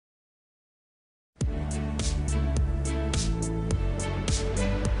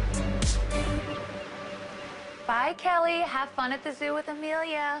Bye, Kelly. Have fun at the zoo with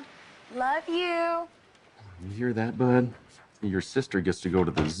Amelia. Love you. You hear that, bud? Your sister gets to go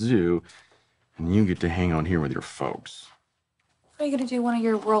to the zoo, and you get to hang out here with your folks. Are you gonna do one of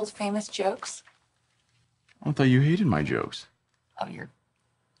your world-famous jokes? I thought you hated my jokes. Oh, your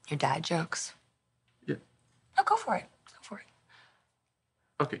dad jokes? Yeah. No, go for it. Go for it.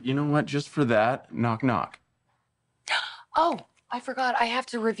 Okay, you know what? Just for that, knock, knock. Oh, I forgot. I have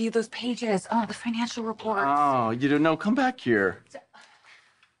to review those pages. Oh, the financial reports. Oh, you don't know. Come back here.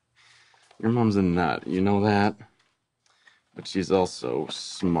 Your mom's a nut. You know that? But she's also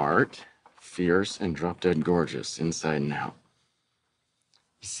smart, fierce, and drop-dead gorgeous inside and out.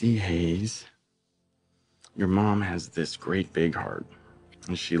 You see, Hayes, your mom has this great big heart,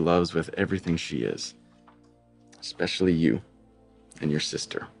 and she loves with everything she is, especially you and your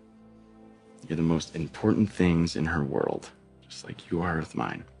sister. You're the most important things in her world, just like you are with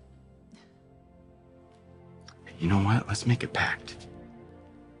mine. You know what? Let's make a pact.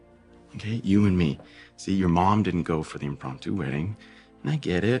 Okay, you and me. See, your mom didn't go for the impromptu wedding, and I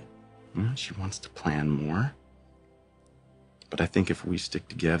get it. You know, she wants to plan more. But I think if we stick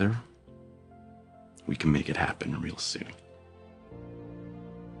together, we can make it happen real soon.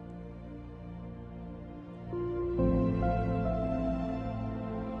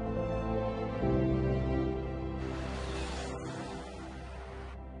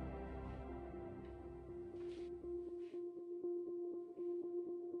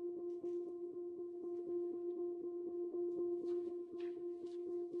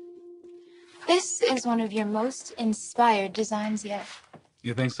 This is one of your most inspired designs yet.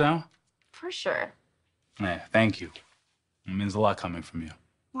 You think so? For sure. Yeah, thank you. It means a lot coming from you.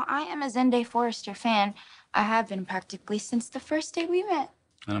 Well, I am a Zende Forrester fan. I have been practically since the first day we met.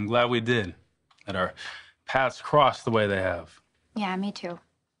 And I'm glad we did. That our paths crossed the way they have. Yeah, me too.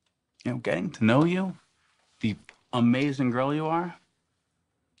 You know, getting to know you, the amazing girl you are,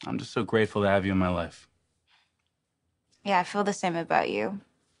 I'm just so grateful to have you in my life. Yeah, I feel the same about you.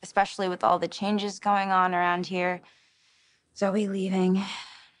 Especially with all the changes going on around here. Zoe leaving.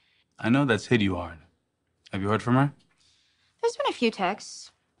 I know that's hit you hard. Have you heard from her? There's been a few texts.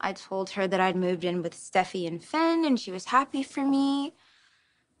 I told her that I'd moved in with Steffy and Finn, and she was happy for me.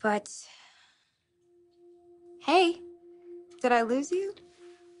 But... Hey, did I lose you?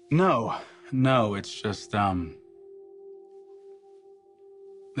 No, it's just, there's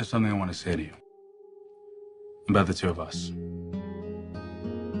something I want to say to you. About the two of us.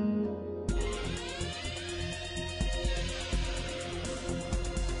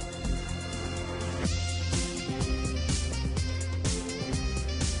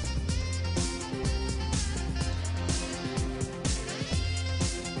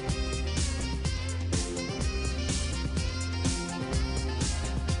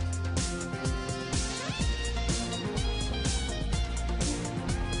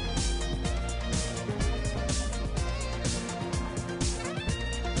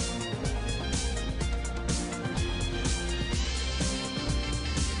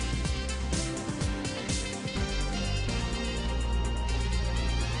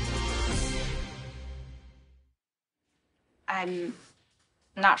 I'm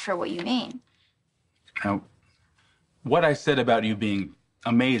not sure what you mean. Now, what I said about you being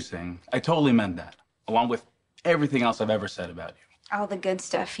amazing, I totally meant that, along with everything else I've ever said about you. All the good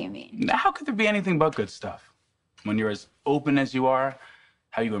stuff, you mean? Now, how could there be anything but good stuff? When you're as open as you are,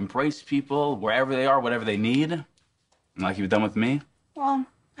 how you embrace people wherever they are, whatever they need, like you've done with me. Well,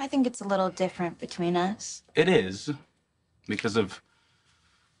 I think it's a little different between us. It is, because of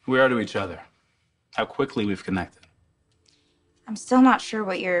who we are to each other, how quickly we've connected. I'm still not sure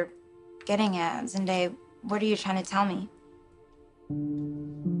what you're getting at, Zende. What are you trying to tell me?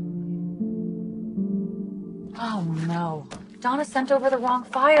 Oh, no. Donna sent over the wrong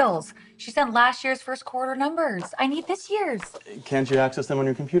files. She sent last year's first quarter numbers. I need this year's. Can't you access them on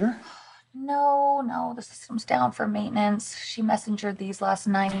your computer? No, the system's down for maintenance. She messengered these last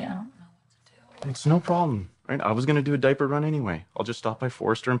night. I don't know what to do. It's no problem, right? I was gonna do a diaper run anyway. I'll just stop by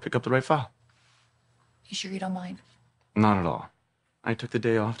Forrester and pick up the right file. You sure you don't mind? Not at all. I took the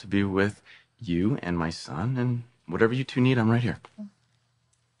day off to be with you and my son, and whatever you two need, I'm right here.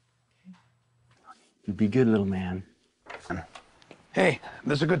 You be good, little man. Hey,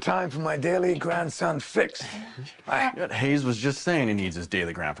 there's a good time for my daily grandson fix. Hayes was just saying he needs his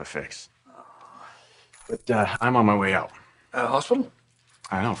daily grandpa fix. But I'm on my way out. Hospital?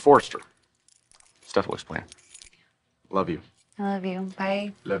 I know, Forrester. Steph will explain. Love you. I love you.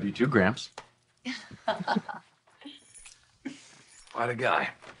 Bye. Love you too, Gramps. What a guy.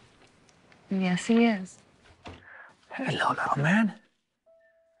 Yes, he is. Hello, little man.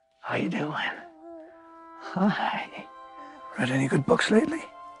 How you doing? Hi. Read any good books lately?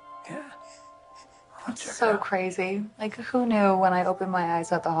 Yeah. I'll check it So out. crazy. Like, who knew when I opened my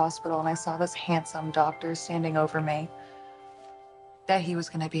eyes at the hospital and I saw this handsome doctor standing over me that he was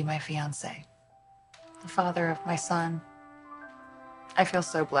going to be my fiance, the father of my son. I feel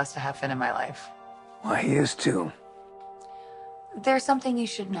so blessed to have Finn in my life. Why, he is too. There's something you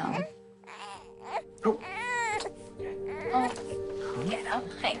should know. Oh, Oh, get up.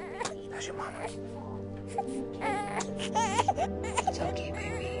 Hey. there's your mama. It's okay,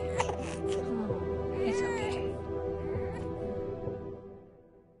 baby. It's okay.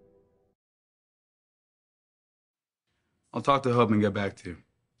 I'll talk to Hope and get back to you.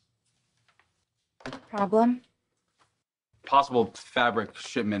 Problem? Possible fabric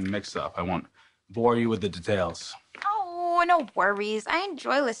shipment mix-up. I won't bore you with the details. Oh, no worries. I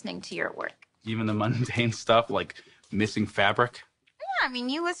enjoy listening to your work. Even the mundane stuff like missing fabric. Yeah, I mean,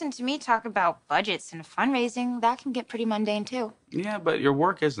 you listen to me talk about budgets and fundraising. That can get pretty mundane, too. Yeah, but your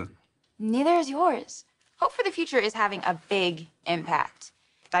work isn't. Neither is yours. Hope for the Future is having a big impact.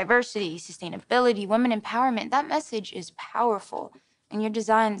 Diversity, sustainability, women empowerment, that message is powerful. And your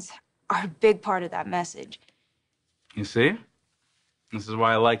designs are a big part of that message. You see? This is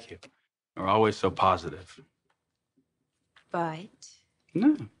why I like you. You're always so positive. But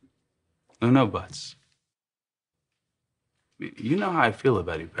No. No buts. You know how I feel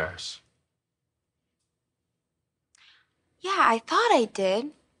about you, Paris. yeah, I thought I did,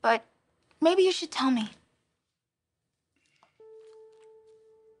 but maybe you should tell me.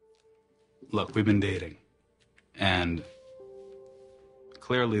 Look, we've been dating. And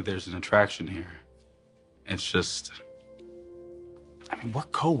clearly there's an attraction here. It's just, I mean, we're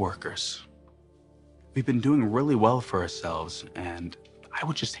co-workers. We've been doing really well for ourselves, and I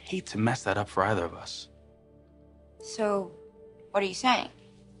would just hate to mess that up for either of us. So, what are you saying?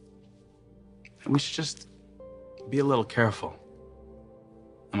 We should just be a little careful.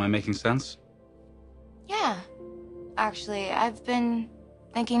 Am I making sense? Yeah. Actually, I've been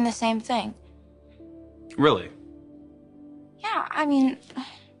thinking the same thing. Really? Yeah, I mean,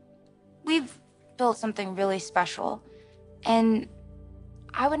 we've built something really special. And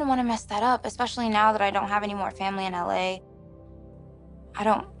I wouldn't want to mess that up, especially now that I don't have any more family in LA. I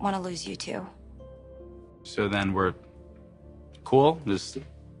don't want to lose you too. So then we're cool? Just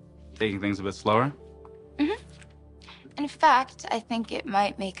taking things a bit slower? In fact, I think it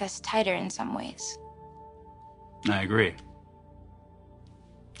might make us tighter in some ways. I agree.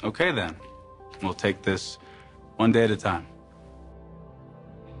 Okay, then. We'll take this one day at a time.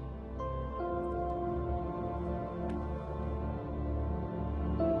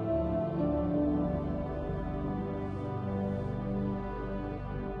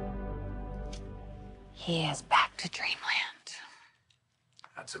 He is back to dreamland.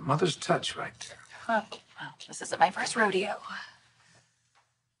 That's a mother's touch right there. Huh. Well, this isn't my first rodeo.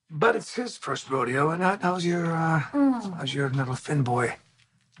 But it's his first rodeo, and how's your little Finn boy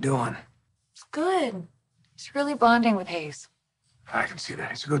doing? It's good. He's really bonding with Hayes. I can see that.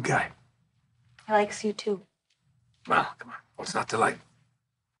 He's a good guy. He likes you too. Well, come on. What's not to like?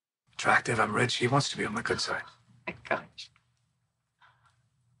 Attractive, I'm rich. He wants to be on my good side. My gosh.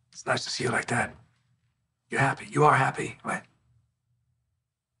 It's nice to see you like that. You're happy. You are happy, right?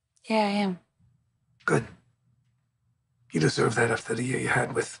 Yeah, I am. Good. You deserve that after the year you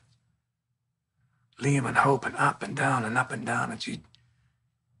had with Liam and Hope and up and down and up and down. And you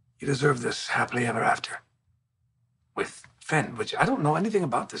deserve this happily ever after. With Finn, which I don't know anything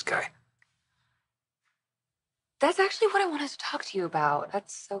about this guy. That's actually what I wanted to talk to you about.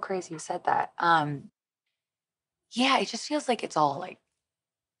 That's so crazy you said that. Yeah, it just feels like it's all like,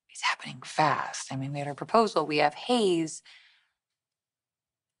 it's happening fast. I mean, we had our proposal. We have Hayes.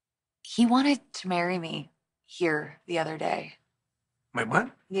 He wanted to marry me here the other day. Wait,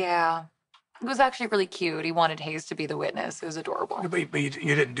 what? Yeah. It was actually really cute. He wanted Hayes to be the witness. It was adorable. But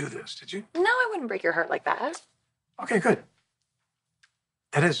you didn't do this, did you? No, I wouldn't break your heart like that. Okay, good.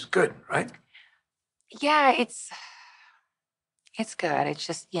 That is good, right? Yeah, it's good. It's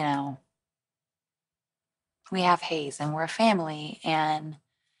just, we have Hayes and we're a family and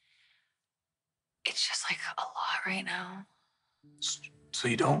it's just like a lot right now. So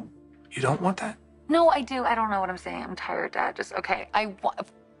you don't want that? No, I do. I don't know what I'm saying. I'm tired, Dad. Just, okay.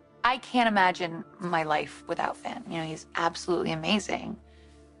 I can't imagine my life without Finn. He's absolutely amazing.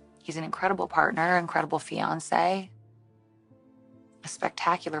 He's an incredible partner, incredible fiance, a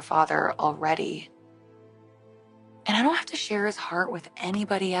spectacular father already. And I don't have to share his heart with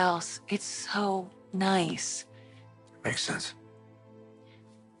anybody else. It's so nice. Makes sense.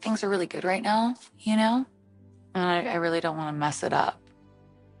 Things are really good right now, And I really don't want to mess it up.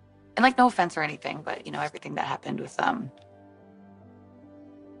 And like, no offense or anything, but you know, everything that happened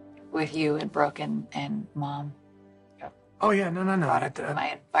with you and Brooke and Mom. Oh, yeah, no.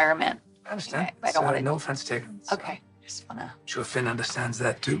 My environment. I understand. I don't want to. No offense taken. So Okay, just wanna. I'm sure Finn understands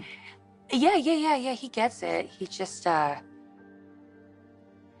that, too. Yeah. He gets it. He just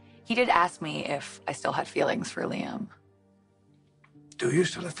he did ask me if I still had feelings for Liam. Do you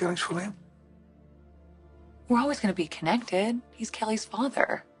still have feelings for Liam? We're always gonna be connected. He's Kelly's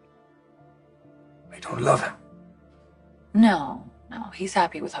father. I don't love him. No, he's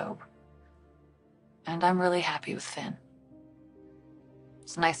happy with Hope. And I'm really happy with Finn.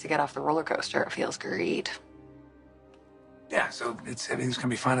 It's nice to get off the roller coaster. It feels great. Yeah, so everything's gonna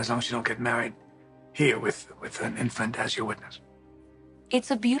be fine as long as you don't get married here with an infant as your witness.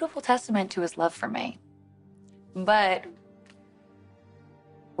 It's a beautiful testament to his love for me. But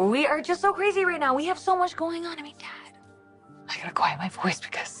we are just so crazy right now. We have so much going on. I mean, Dad, I gotta quiet my voice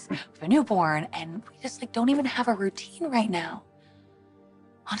because we have a newborn and we just like don't even have a routine right now.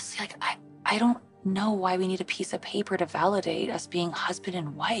 Honestly, like I don't know why we need a piece of paper to validate us being husband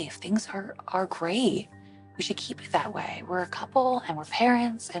and wife. Things are great. We should keep it that way. We're a couple and we're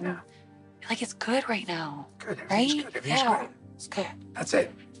parents and like it's good right now. Good, Right? everything's good. Everything's great. It's good. That's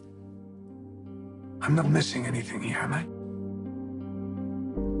it. I'm not missing anything here, am I?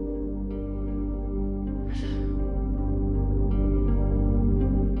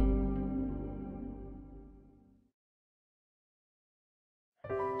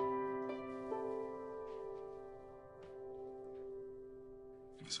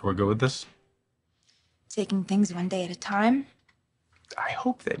 So we're good with this? Taking things one day at a time. I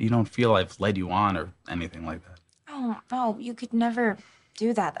hope that you don't feel I've led you on or anything like that. Oh, no, you could never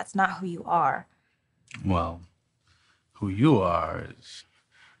do that. That's not who you are. Well, who you are is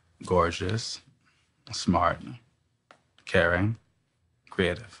gorgeous, smart, caring,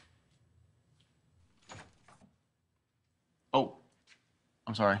 creative. Oh,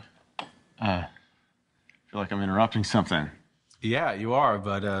 I'm sorry. I feel like I'm interrupting something. Yeah, you are,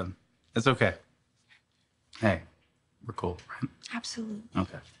 but it's okay. Hey, we're cool, right? Absolutely.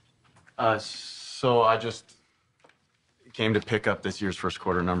 Okay. So I just came to pick up this year's first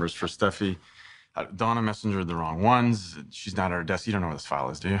quarter numbers for Steffy. Donna messengered the wrong ones. She's not at her desk. You don't know where this file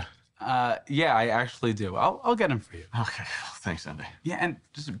is, do you? Yeah, I actually do. I'll get them for you. Okay, thanks, Zende. Yeah, and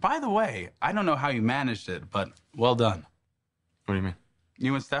just by the way, I don't know how you managed it, but well done. What do you mean?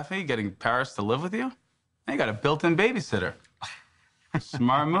 You and Steffi getting Paris to live with you? You got a built-in babysitter.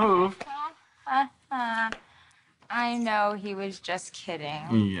 Smart move. I know he was just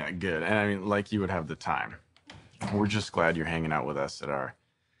kidding. Yeah, good. And I mean, like you would have the time. We're just glad you're hanging out with us at our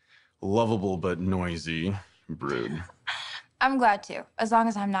lovable but noisy brood. I'm glad to, as long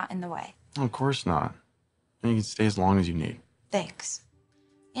as I'm not in the way. Of course not. You can stay as long as you need. Thanks.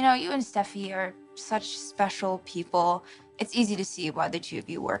 You know, you and Steffi are such special people. It's easy to see why the two of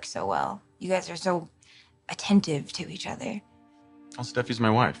you work so well. You guys are so attentive to each other. Well, Steffi's my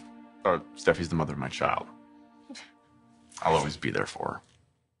wife. Or Steffi's the mother of my child. I'll always be there for her.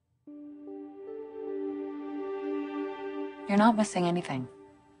 You're not missing anything.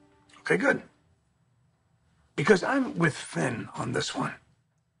 Okay, good. Because I'm with Finn on this one.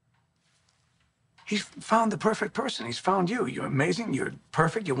 He's found the perfect person. He's found you. You're amazing. You're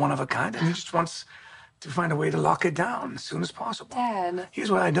perfect. You're one of a kind. And he just wants to find a way to lock it down as soon as possible. Dad.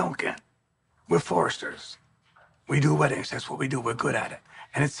 Here's what I don't get. We're foresters. We do weddings. That's what we do. We're good at it.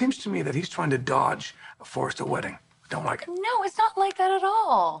 And it seems to me that he's trying to dodge a Forrester wedding. I don't like it. No, it's not like that at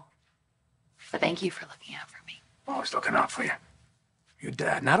all. But thank you for looking out for me. I'm always looking out for you. Your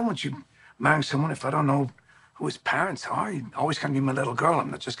dad. And I don't want you marrying someone if I don't know who his parents are. You're always going to be my little girl.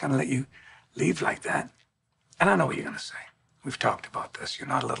 I'm not just going to let you leave like that. And I know what you're going to say. We've talked about this. You're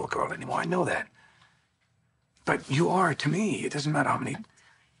not a little girl anymore. I know that. But you are to me. It doesn't matter how many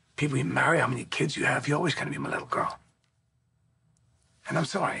people you marry, how many kids you have. You're always going to be my little girl. And I'm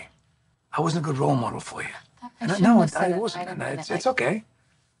sorry. I wasn't a good role model for you. And I wasn't. And it's okay.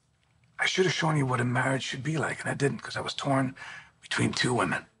 I should have shown you what a marriage should be like, and I didn't because I was torn between two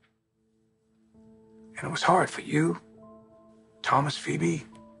women. And it was hard for you, Thomas, Phoebe,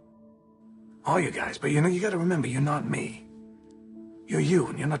 all you guys. But you know, you got to remember, you're not me. You're you,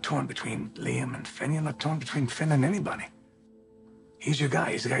 and you're not torn between Liam and Finn. You're not torn between Finn and anybody. He's your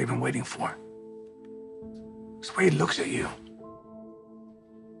guy. He's the guy you've been waiting for. It's the way he looks at you.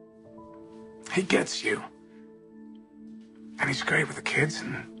 He gets you. And he's great with the kids,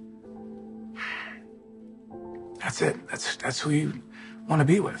 and that's it. That's who you want to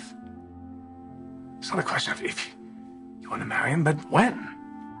be with. It's not a question of if you want to marry him, but when.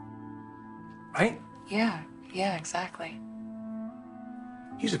 Right? Yeah, exactly.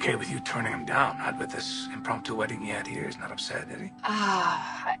 He's okay with you turning him down, not with this impromptu wedding he had here. He's not upset, is he?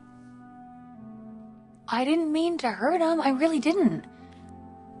 I didn't mean to hurt him. I really didn't.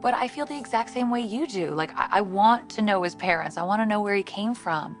 But I feel the exact same way you do. Like, I want to know his parents. I want to know where he came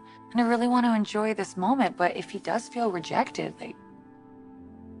from. And I really want to enjoy this moment. But if he does feel rejected, like,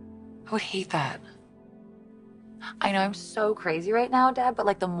 I would hate that. I know I'm so crazy right now, Dad, but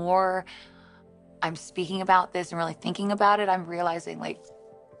like the more I'm speaking about this and really thinking about it, I'm realizing like,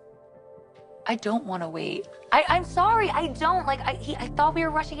 I don't want to wait. I'm sorry, I don't. Like, I thought we were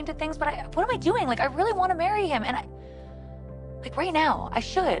rushing into things, but what am I doing? Like, I really want to marry him. And like right now, I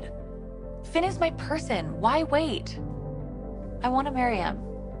should. Finn is my person. Why wait? I want to marry him.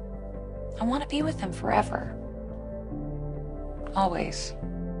 I want to be with him forever. Always.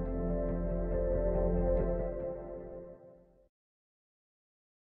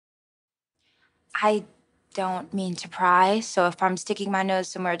 I don't mean to pry, so if I'm sticking my nose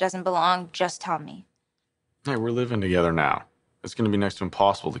somewhere it doesn't belong, just tell me. Hey, we're living together now. It's going to be next to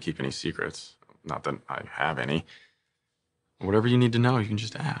impossible to keep any secrets. Not that I have any. Whatever you need to know, you can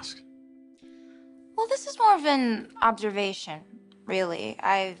just ask. Well, this is more of an observation, really.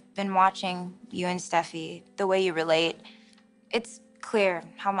 I've been watching you and Steffi, the way you relate. It's clear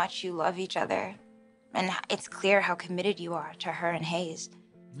how much you love each other, and it's clear how committed you are to her and Hayes.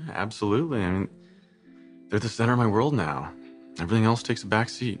 Yeah, absolutely. I mean, they're the center of my world now. Everything else takes a back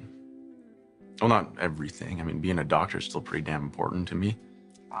seat. Well, not everything. I mean, being a doctor is still pretty damn important to me.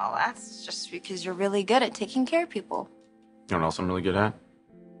 Well, that's just because you're really good at taking care of people. You know what else I'm really good at?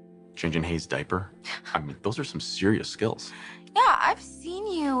 Changing Hayes' diaper. I mean, those are some serious skills. Yeah, I've seen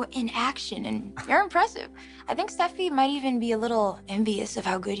you in action, and you're impressive. I think Steffi might even be a little envious of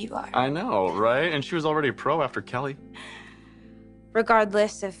how good you are. I know, right? And she was already a pro after Kelly.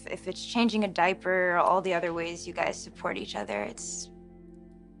 Regardless if it's changing a diaper or all the other ways you guys support each other, it's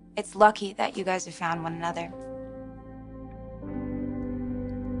lucky that you guys have found one another.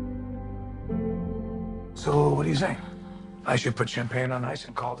 So, what do you say? I should put champagne on ice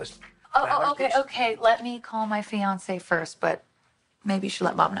and call this... Oh, okay. Let me call my fiance first, but maybe you should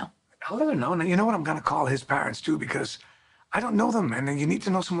let Bob know. I'll let her know. And you know what? I'm going to call his parents, too, because I don't know them, and you need to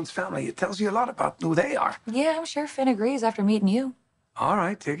know someone's family. It tells you a lot about who they are. Yeah, I'm sure Finn agrees after meeting you. All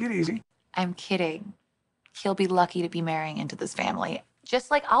right, take it easy. I'm kidding. He'll be lucky to be marrying into this family, just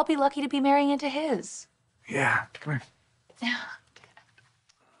like I'll be lucky to be marrying into his. Yeah, come here.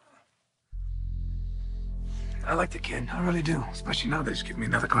 I like the kid, I really do. Especially now they just give me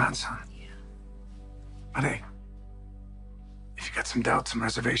another grandson. Yeah. But hey, if you got some doubt, some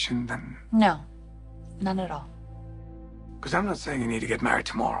reservation, then... No, none at all. Because I'm not saying you need to get married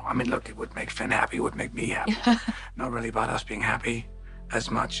tomorrow. I mean, look, it would make Finn happy, it would make me happy. Not really about us being happy as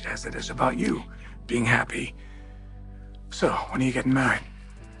much as it is about you being happy. So, when are you getting married?